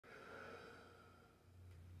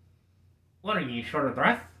What are you, short of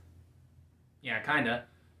breath? Yeah, kinda.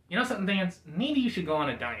 You know something, Vance? Maybe you should go on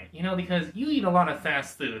a diet, because you eat a lot of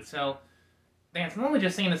fast food, so... Vance, I'm only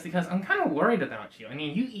just saying this because I'm kind of worried about you. I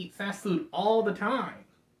mean, you eat fast food all the time.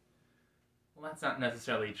 Well, that's not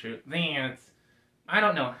necessarily true. Vance, I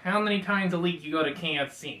don't know how many times a week you go to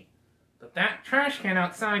KFC, but that trash can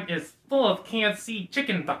outside is full of KFC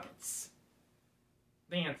chicken buckets.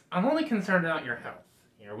 Vance, I'm only concerned about your health.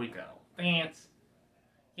 Here we go. Vance,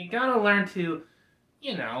 you gotta learn to,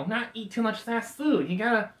 not eat too much fast food. You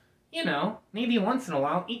gotta, maybe once in a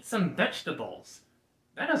while eat some vegetables.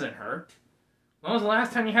 That doesn't hurt. When was the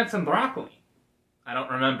last time you had some broccoli? I don't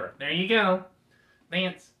remember. There you go.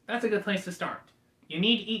 Vance, that's a good place to start. You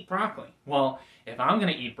need to eat broccoli. Well, if I'm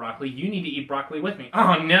gonna eat broccoli, you need to eat broccoli with me.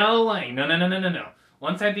 Oh, no way. No.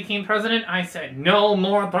 Once I became president, I said no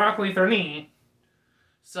more broccoli for me.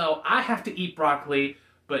 So I have to eat broccoli,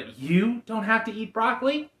 but you don't have to eat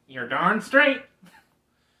broccoli? You're darn straight.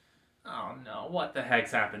 Oh no, what the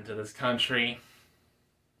heck's happened to this country?